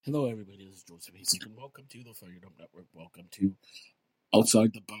Hello, everybody. This is Joseph Hasek, and welcome to the FiredUp Network. Welcome to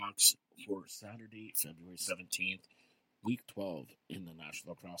Outside the Box for Saturday, February 17th. Week 12 in the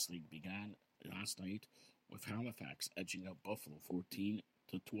National Lacrosse League began last night with Halifax edging out Buffalo 14-12.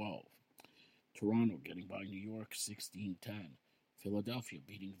 Toronto getting by New York 16-10. Philadelphia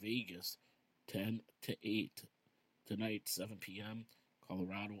beating Vegas 10-8. Tonight, 7 p.m.,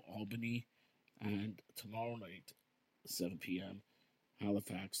 Colorado, Albany, and tomorrow night, 7 p.m.,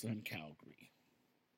 Halifax and Calgary.